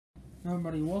Hello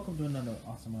everybody, welcome to another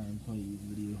Awesome Iron Plays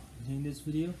video. In this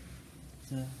video,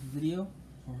 it's a video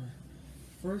for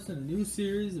first in a new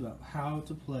series about how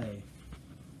to play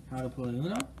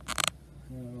Uno.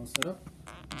 And I'll set up.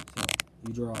 So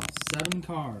you draw 7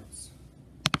 cards.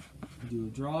 You do a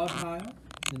draw pile,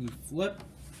 then you flip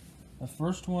the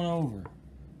first one over.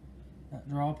 That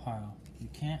draw pile. You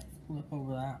can't flip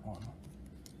over that one.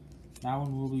 That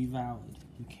one will be valid.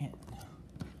 You can't.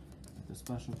 The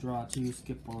special draw 2,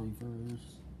 skip or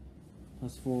reverse,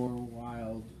 +4,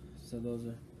 wild. So those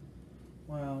are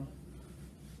wild.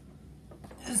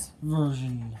 This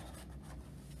version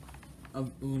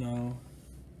of Uno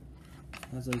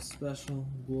has a special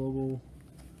global.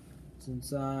 It's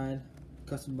inside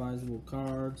customizable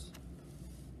cards.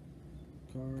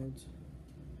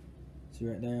 See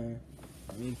right there.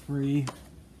 I made 3.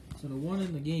 So the one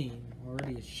in the game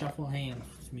already is shuffle hands,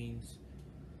 which means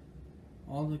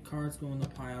all the cards go in the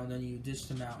pile, and then you dish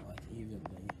them out like evenly.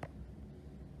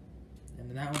 And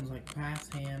then that one's like pass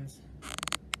hands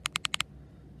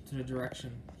to the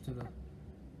direction, to the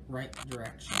right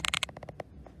direction.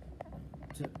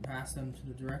 To pass them to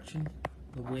the direction,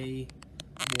 the way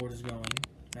the board is going.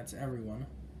 That's everyone.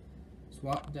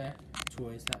 Swap deck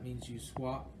choice. That means you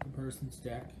swap the person's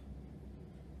deck.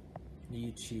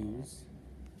 You choose.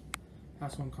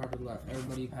 Pass 1 card to the left.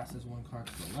 Everybody passes 1 card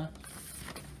to the left.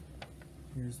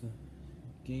 Here's the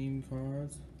game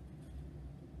cards.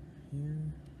 Here.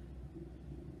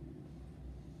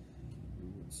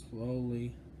 Move it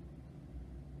slowly.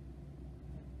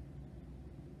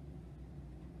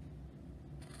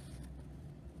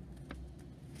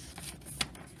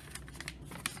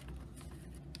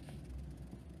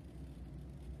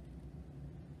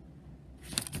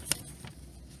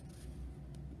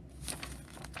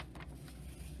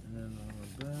 And then on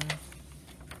the back.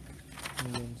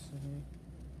 And then inside.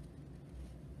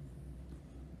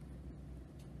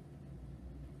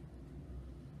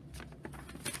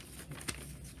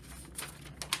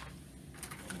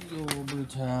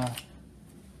 How to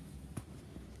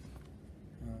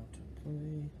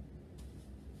play.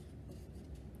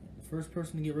 The first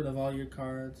person to get rid of all your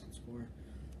cards score.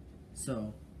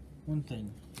 So, one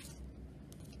thing.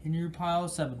 In your pile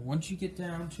of 7, once you get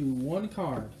down to 1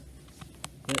 card,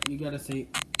 you gotta say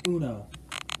Uno.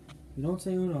 You don't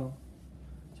say Uno.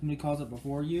 Somebody calls it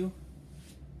before you.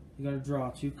 You gotta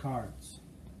draw 2 cards.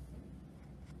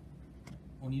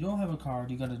 When you don't have a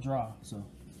card, you gotta draw. So,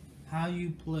 how you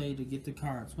play to get the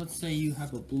cards. Let's say you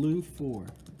have a blue 4.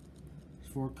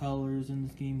 There's 4 colors in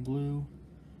this game: blue,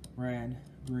 red,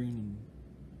 green, and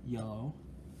yellow.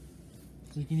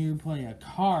 So you can either play a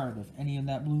card of any of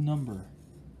that blue number.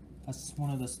 That's one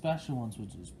of the special ones,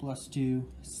 which is +2,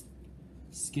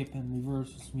 skip, and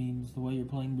reverse, which means the way you're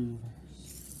playing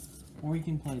reverse. Or you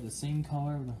can play the same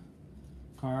color of the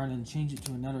card and change it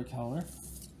to another color.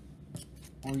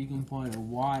 Or you can play a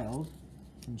wild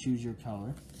and choose your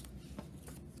color.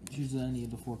 Choose any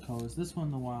of the 4 colors. This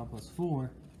one, the wild +4,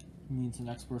 means the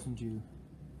next person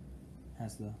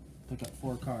has to pick up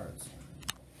 4 cards.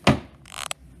 So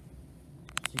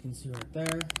you can see right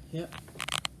there. Yep.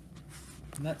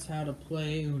 And that's how to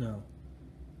play Uno.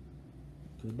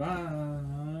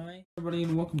 Goodbye, everybody,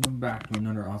 and welcome back to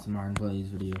another Awesome Iron Plays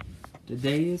video.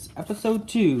 Today is episode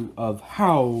 2 of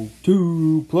How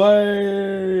to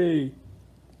Play.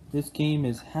 This game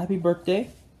is Happy Birthday.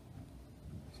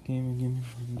 Game and give me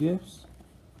some gifts.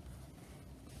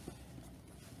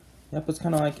 Yep, it's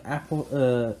kind of like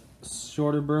Apple,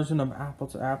 shorter version of Apple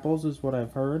to Apples is what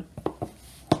I've heard.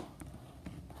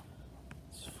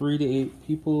 It's free to 8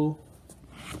 people.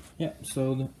 Yep,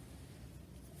 so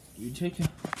you take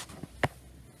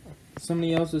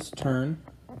somebody else's turn.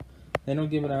 They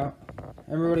don't give it out.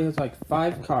 Everybody has like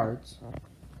 5 cards.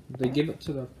 They give it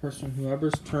to the person,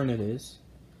 whoever's turn it is.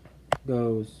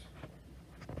 Goes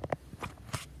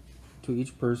to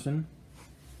each person,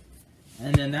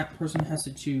 and then that person has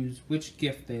to choose which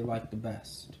gift they like the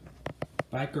best.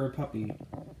 Bike or a puppy?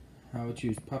 I would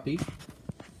choose puppy.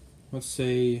 Let's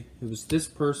say it was this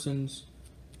person's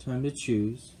time to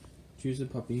choose a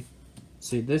puppy.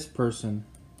 Say this person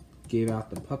gave out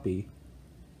the puppy.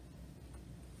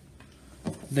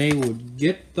 They would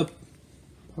get the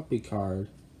puppy card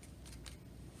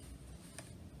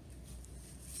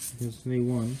because they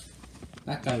won.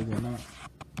 That guy will not.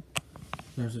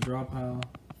 There's a draw pile,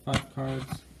 5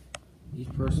 cards, each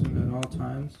person at all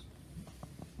times.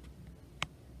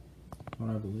 That's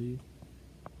what I believe.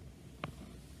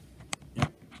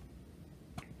 Yep.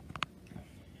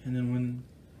 And then when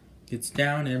it gets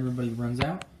down and everybody runs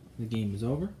out, the game is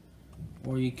over.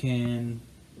 Or you can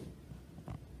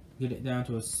get it down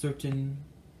to a certain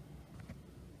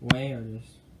way, or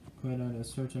just put out a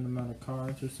certain amount of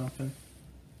cards or something.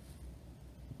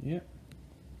 Yep.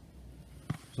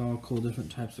 It's all cool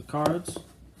different types of cards.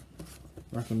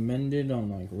 Recommended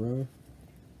on like road.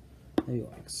 Maybe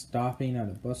like stopping at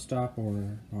a bus stop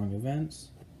or long events.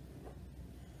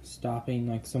 Stopping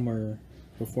like somewhere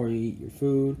before you eat your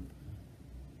food.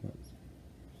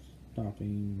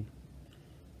 Stopping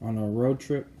on a road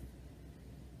trip.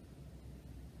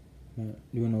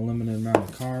 Doing a limited amount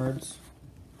of cards.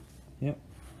 Yep.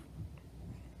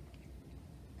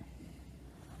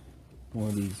 More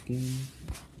of these games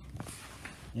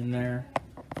in there.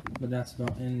 But that's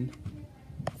about it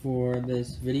for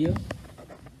this video.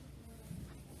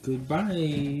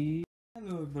 Goodbye.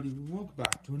 Hello everybody, welcome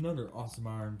back to another Awesome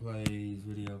Iron Plays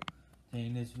video.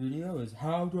 And this video is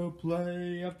how to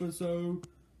play episode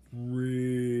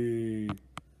 3.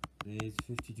 Today's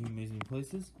 52 Amazing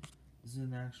Places. This is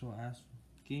an actual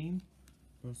game.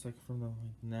 Looks like from the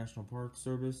National Park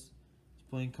Service. It's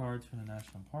playing cards for the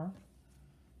National Park.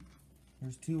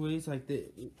 There's two ways, like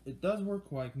it does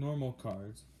work like normal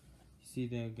cards. You see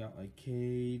they got like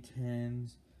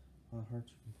K10s. How hard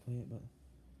you can play it, but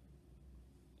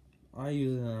I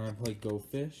use it and I play Go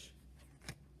Fish.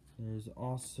 There's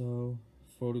also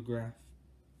photography.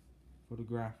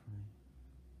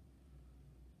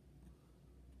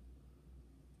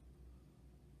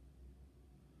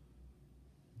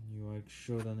 You like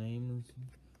show the names.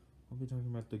 I'll be talking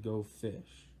about the Go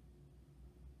Fish.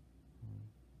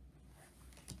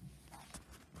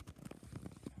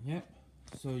 Yep.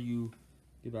 So you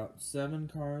give out 7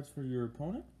 cards for your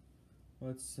opponent.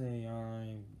 Let's say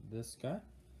I'm this guy.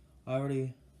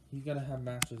 You gotta have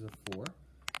matches of 4.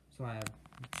 So I have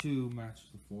 2 matches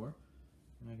of 4.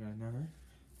 And I got another.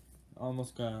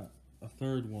 Almost got a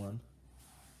third one.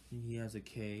 He has a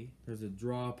K. There's a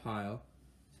draw pile.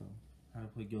 So how to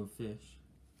play Go Fish.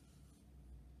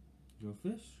 Go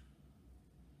Fish.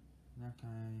 That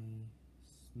guy.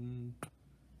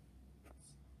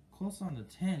 Close on to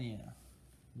 10, yeah.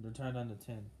 They're tied on to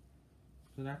 10.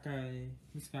 So that guy,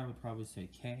 this guy would probably say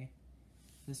K.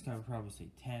 This guy would probably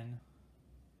say 10.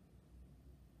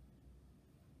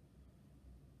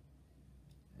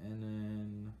 And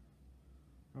then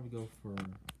probably go for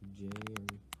J or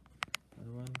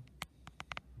another one.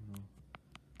 I don't know.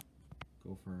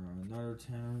 Go for another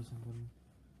 10 or something.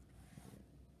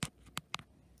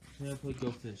 So I play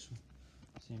Go Fish.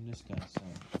 Same this guy. So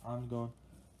I'm going.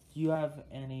 Do you have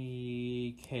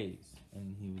any K's?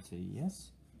 And he would say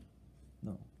yes.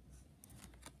 No.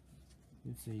 He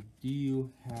would say, do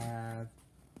you have,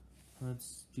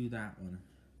 let's do that one.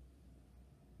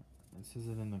 It says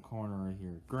it in the corner right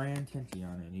here. Grand Tenty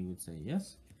on it. And he would say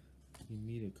yes. Give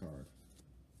me the card.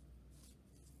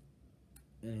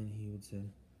 And he would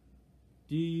say,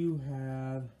 do you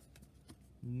have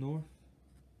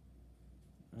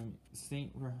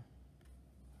Saint Ra?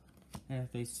 And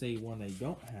if they say one they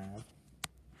don't have,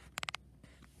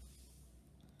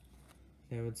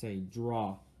 they would say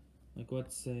draw. Like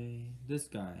let's say this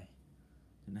guy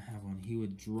didn't have one, he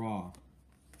would draw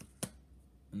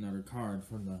another card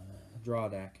from the draw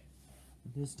deck.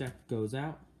 If this deck goes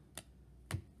out,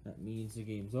 that means the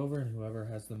game's over and whoever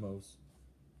has the most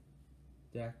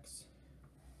decks,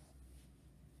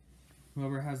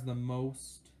 whoever has the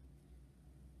most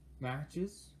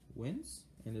matches wins,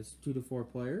 and it's 2 to 4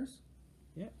 players.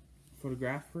 Yep,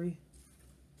 photography.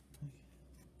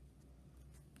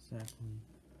 Exactly.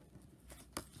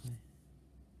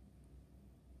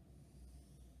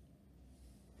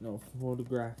 No,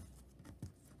 photograph.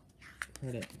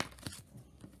 Credit.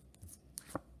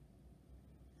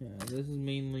 Yeah, this is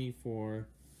mainly for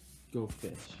Go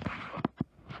Fish.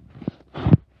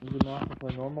 You would not have to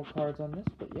play normal cards on this,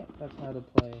 but yeah, that's how to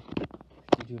play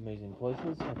 52 Amazing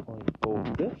Places. I play Go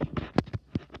Fish.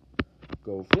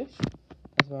 Go Fish.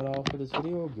 That's about all for this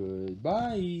video.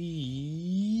 Goodbye.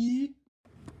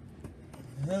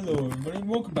 Hello everybody,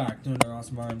 welcome back to another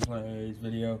Awesome Iron Plays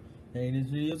video. And this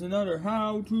video is another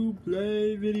how to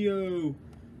play video.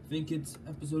 I think it's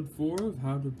episode 4 of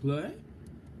how to play.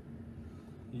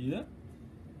 Yep.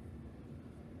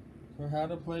 So how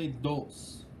to play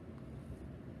Dulce.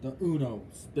 The Uno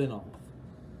spin-off.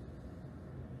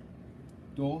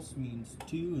 Dulce means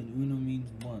 2 and Uno means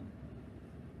 1.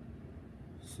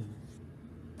 So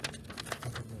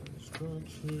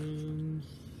instructions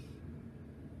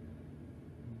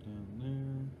down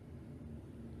there.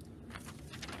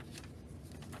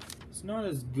 It's not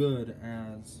as good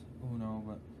as Uno,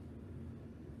 but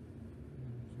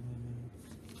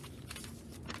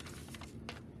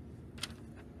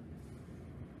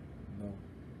no.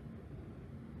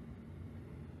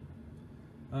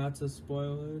 That's a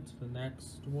spoiler to the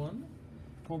next one.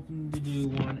 hoping to do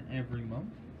one every month.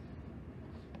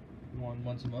 One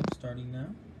once a month starting now.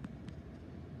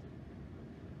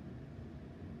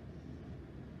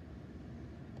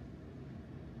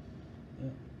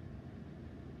 Yeah.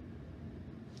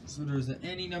 So there's an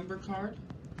any number card.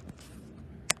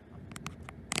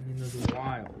 And then there's a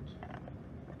wild.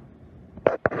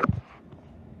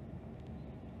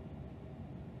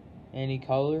 Any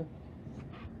color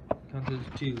counts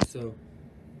as 2. So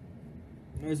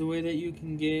there's a way that you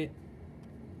can get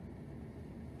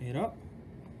it up,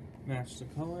 match the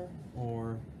color,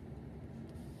 or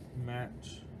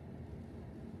match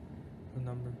the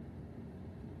number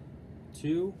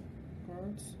 2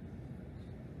 cards.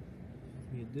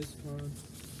 You get this card.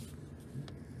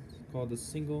 It's called the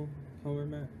single color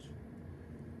match.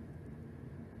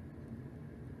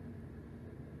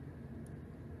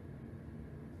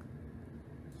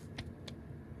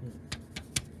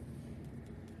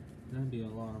 That'd be a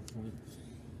lot of points.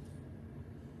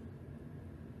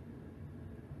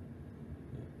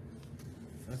 Yeah.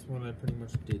 That's what I pretty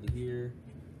much did here.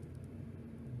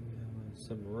 We have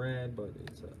some red, but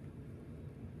it's a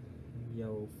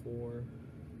yellow 4.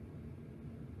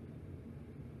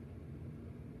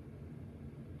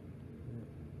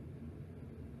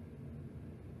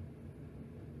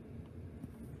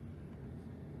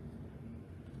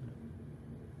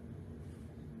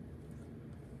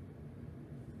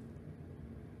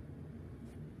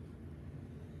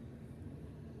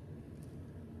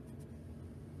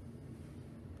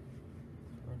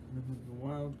 The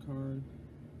wild card.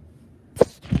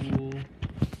 Cool.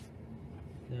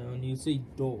 Now, when you say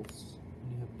Dulce,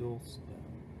 when you have Dulce down,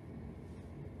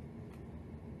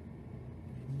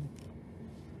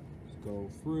 just go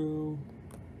through.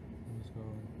 Just go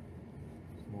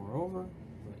more over.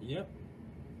 But yep.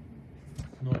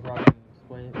 No problem.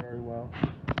 Explain it very well.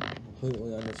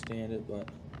 Completely understand it, but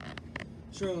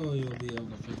surely you'll be able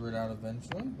to figure it out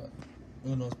eventually. But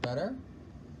who knows better?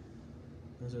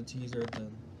 There's a teaser of the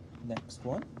next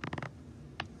one.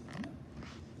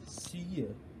 See ya.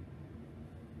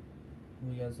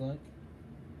 What do you guys like?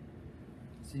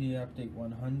 CD Update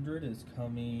 100 is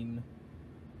coming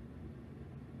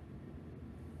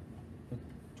the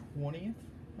 20th,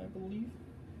 I believe.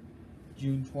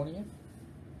 June 20th. Yeah.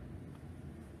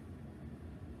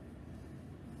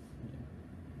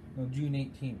 No, June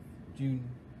 18th.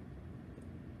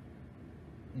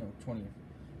 No, 20th.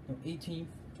 No, 18th,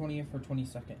 20th, or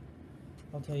 22nd.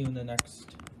 I'll tell you in the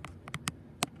next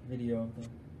video of the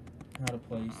how to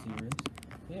play series.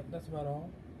 Yep, that's about all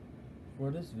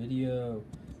for this video.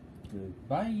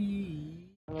 Goodbye.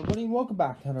 Hello everybody, welcome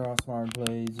back to another Smart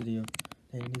Plays video.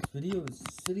 Today this video is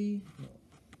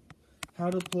How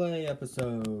to Play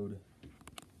episode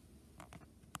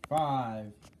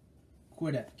 5,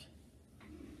 Quebec.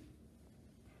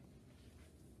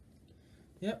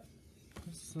 Yep,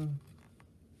 it's a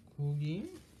cool game.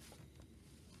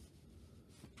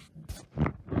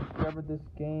 Discovered this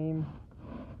game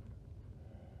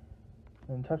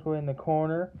and tucked away in the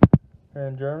corner here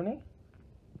in Germany.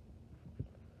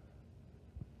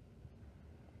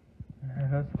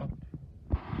 And that's up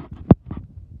to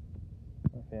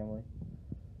my family.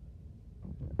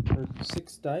 There's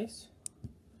 6 dice,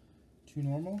 2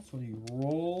 normal, so you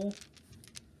roll.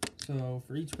 So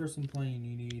for each person playing,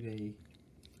 you need a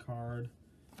card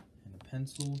and a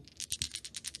pencil.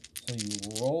 So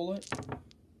you roll it.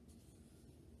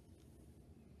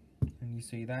 And you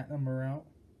say that number out.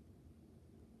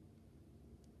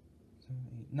 7,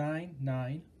 8, 9,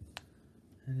 9.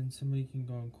 And then somebody can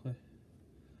go and click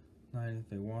 9 if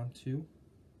they want to.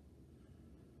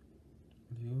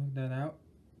 If you look that out,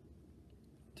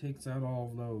 it takes out all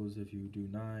of those if you do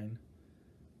 9,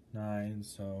 9,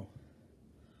 so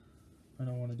I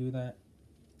don't want to do that.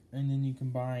 And then you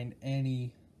combine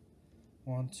any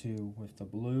want to with the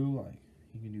blue, like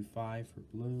you can do 5 for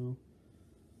blue.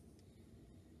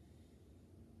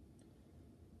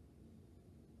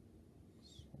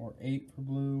 Or 8 for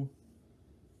blue,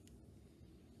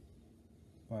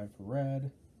 5 for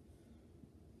red,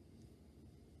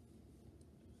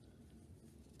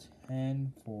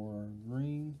 10 for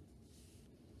green,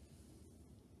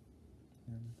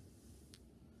 and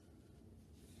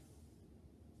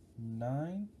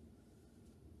 9,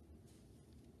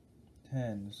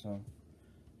 10. So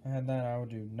if I had that, I would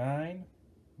do 9.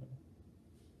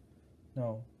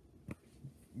 No,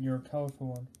 your colorful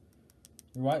one.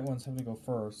 Your white ones have to go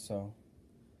first, so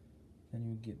then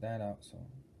you get that out. So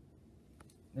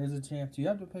there's a chance you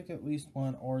have to pick at least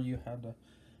one, or you have to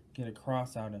get a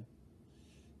cross out. And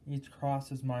each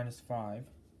cross is -5,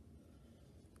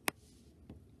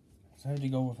 so I have to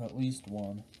go with at least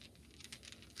one.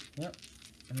 Yep.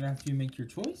 And after you make your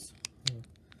choice,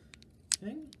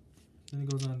 thing, then it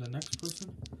goes on to the next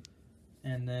person.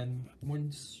 And then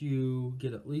once you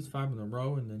get at least 5 in a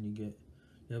row, and then you're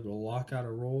able to lock out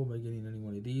a roll by getting any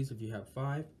one of these. If you have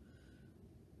 5,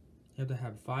 you have to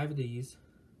have 5 of these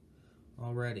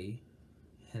already,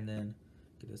 and then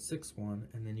get a 6th one,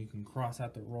 and then you can cross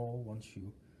out the roll once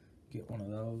you get one of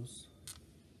those.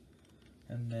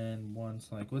 And then once,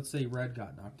 like, let's say red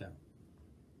got knocked out,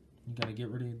 you gotta get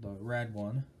rid of the red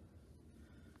one.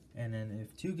 And then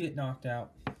if 2 get knocked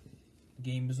out, the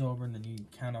game is over, and then you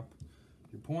count up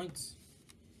your points.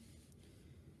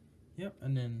 Yep,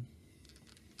 and then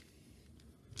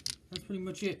that's pretty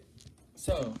much it.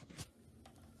 So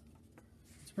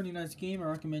it's a pretty nice game. I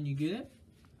recommend you get it.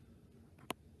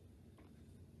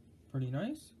 Pretty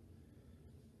nice.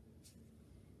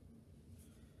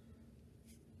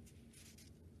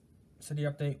 City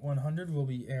Update 100 will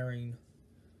be airing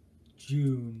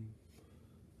June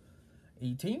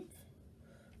 18th.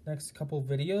 Next couple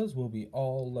videos will be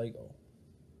all Lego.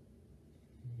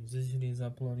 Musician is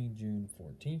uploading June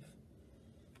 14th.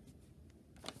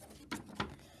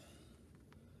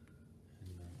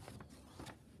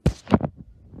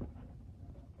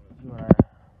 You are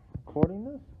recording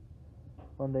this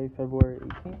Monday, February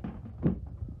 18th.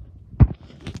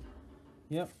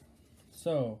 Yep.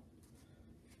 So,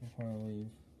 before I leave,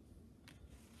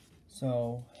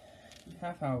 so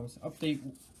Half House update,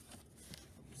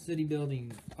 city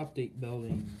building update,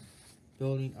 building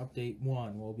update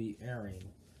 1 will be airing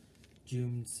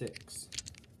June 6th.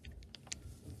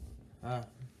 My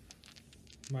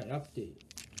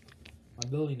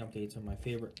building updates are my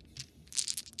favorite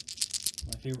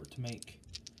to make.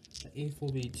 The 8th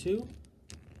will be 2,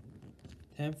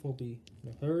 10th will be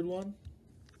the 3rd one,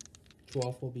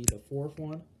 12th will be the 4th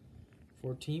one,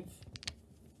 14th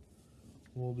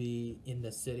will be in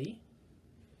the city,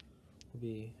 will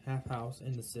be Half House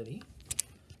in the city.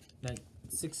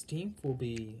 16th will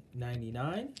be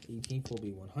 99, 18th will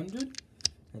be 100,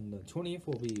 and the 20th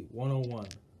will be 101.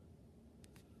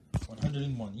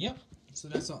 101, yep. So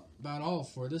that's about all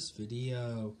for this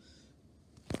video.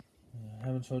 I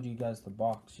haven't showed you guys the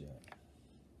box yet.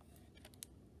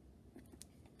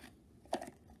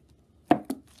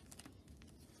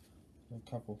 A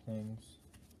couple things.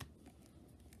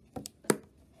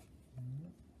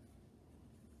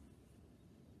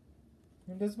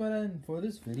 And that's about it for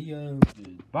this video.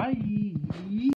 Bye.